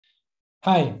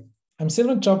Hi, I'm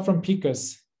Silvan Job from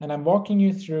Picus, and I'm walking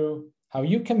you through how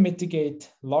you can mitigate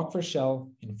Log4Shell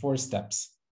in 4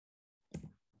 steps.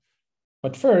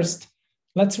 But first,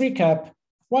 let's recap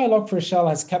why Log4Shell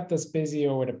has kept us busy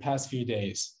over the past few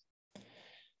days.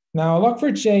 Now,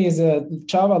 Log4j is a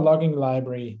Java logging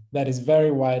library that is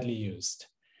very widely used.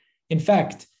 In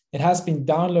fact, it has been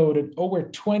downloaded over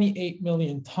 28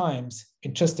 million times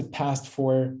in just the past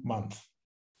 4 months.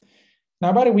 Now,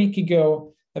 about a week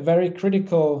ago, a very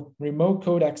critical remote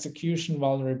code execution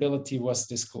vulnerability was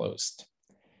disclosed.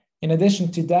 In addition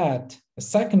to that, a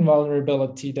second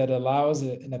vulnerability that allows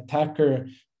an attacker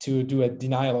to do a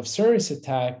denial of service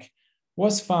attack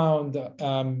was found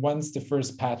once the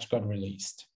first patch got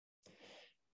released.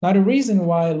 Now, the reason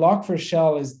why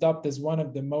Log4Shell is dubbed as one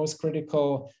of the most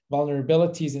critical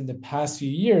vulnerabilities in the past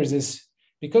few years is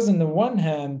because on the one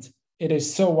hand, it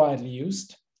is so widely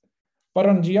used, but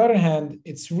on the other hand,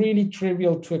 it's really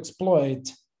trivial to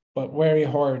exploit, but very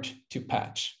hard to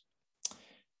patch.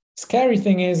 Scary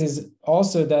thing is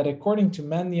also that according to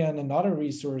Mandiant and other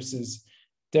resources,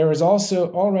 there is also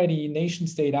already nation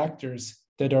state actors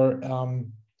that are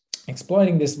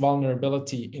exploiting this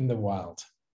vulnerability in the wild.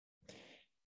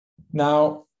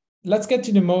 Now, let's get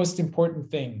to the most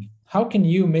important thing. How can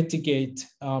you mitigate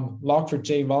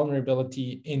Log4j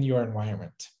vulnerability in your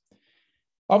environment?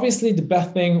 Obviously, the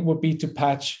best thing would be to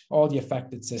patch all the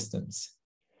affected systems.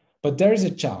 But there's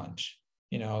a challenge,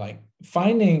 like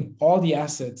finding all the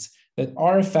assets that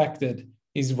are affected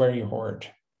is very hard.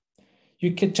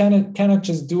 You cannot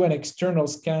just do an external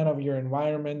scan of your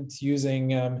environment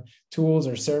using tools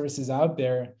or services out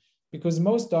there, because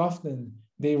most often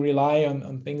they rely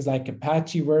on things like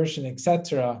Apache version,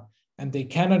 etc., and they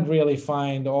cannot really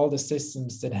find all the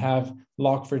systems that have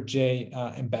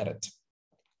Log4j embedded.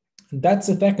 And that's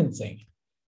the second thing.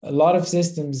 A lot of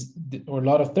systems or a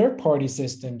lot of third-party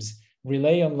systems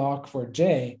rely on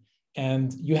Log4j,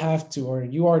 and you have to, or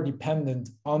you are dependent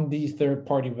on these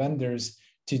third-party vendors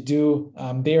to do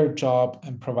their job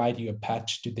and provide you a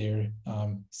patch to their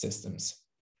systems.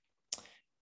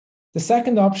 The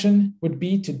second option would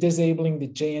be to disabling the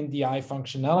JNDI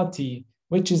functionality,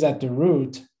 which is at the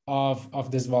root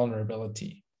of this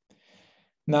vulnerability.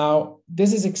 Now,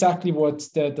 this is exactly what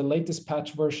the latest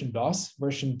patch version does,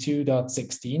 version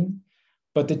 2.16.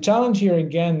 But the challenge here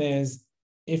again is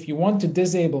if you want to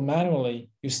disable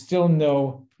manually, you still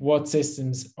know what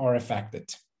systems are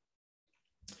affected.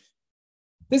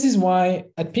 This is why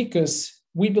at Picus,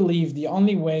 we believe the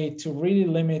only way to really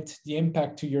limit the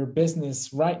impact to your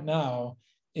business right now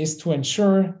is to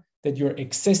ensure that your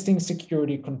existing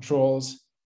security controls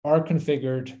are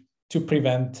configured to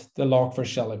prevent the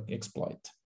Log4Shell exploit.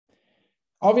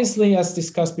 Obviously, as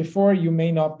discussed before, you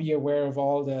may not be aware of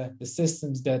all the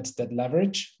systems that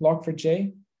leverage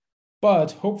Log4j,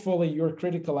 but hopefully your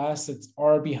critical assets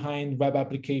are behind web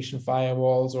application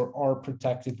firewalls or are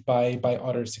protected by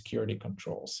other security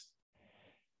controls.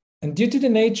 And due to the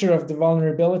nature of the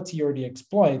vulnerability or the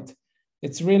exploit,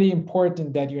 it's really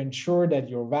important that you ensure that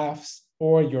your WAFs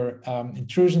or your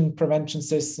intrusion prevention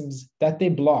systems, that they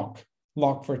block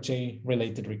Log4j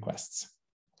related requests.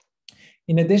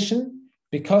 In addition,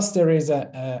 because there is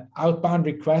an outbound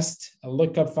request, a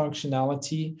lookup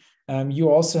functionality, you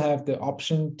also have the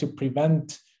option to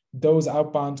prevent those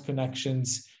outbound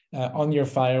connections on your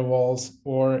firewalls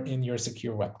or in your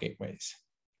secure web gateways.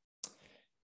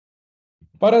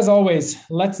 But as always,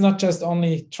 let's not just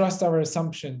only trust our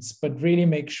assumptions, but really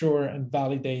make sure and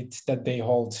validate that they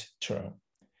hold true.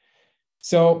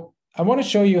 So I want to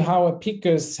show you how at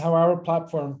Picus, how our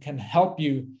platform can help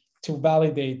you to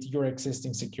validate your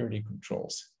existing security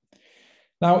controls.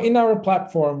 Now, in our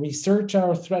platform, we search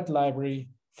our threat library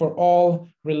for all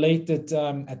related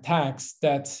attacks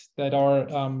that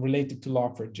are related to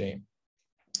Log4j. And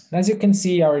as you can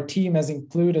see, our team has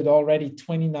included already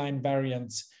 29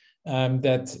 variants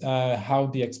how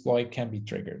the exploit can be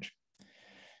triggered.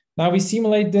 Now, we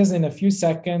simulate this in a few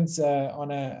seconds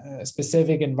on a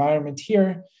specific environment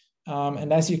here.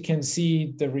 And as you can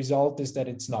see, the result is that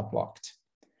it's not blocked.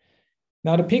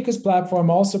 Now, the Picus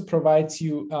platform also provides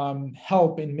you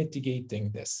help in mitigating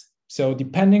this. So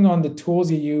depending on the tools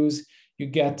you use, you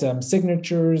get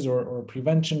signatures or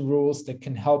prevention rules that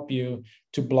can help you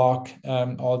to block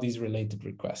all these related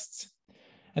requests.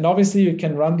 And obviously, you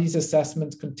can run these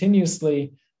assessments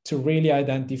continuously to really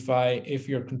identify if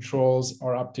your controls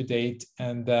are up to date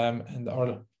and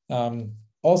are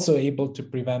also able to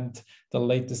prevent the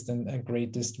latest and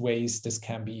greatest ways this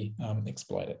can be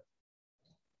exploited.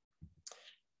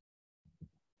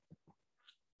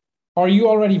 Are you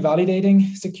already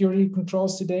validating security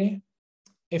controls today?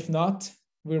 If not,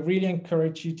 we really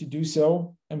encourage you to do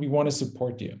so, and we want to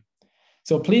support you.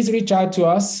 So please reach out to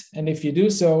us. And if you do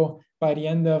so by the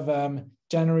end of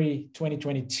January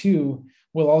 2022,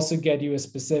 we'll also get you a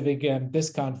specific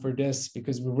discount for this,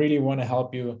 because we really want to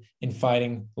help you in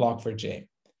fighting Log4j.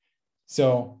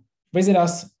 So visit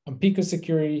us on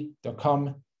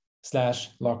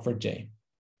picossecurity.com/Log4j.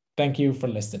 Thank you for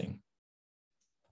listening.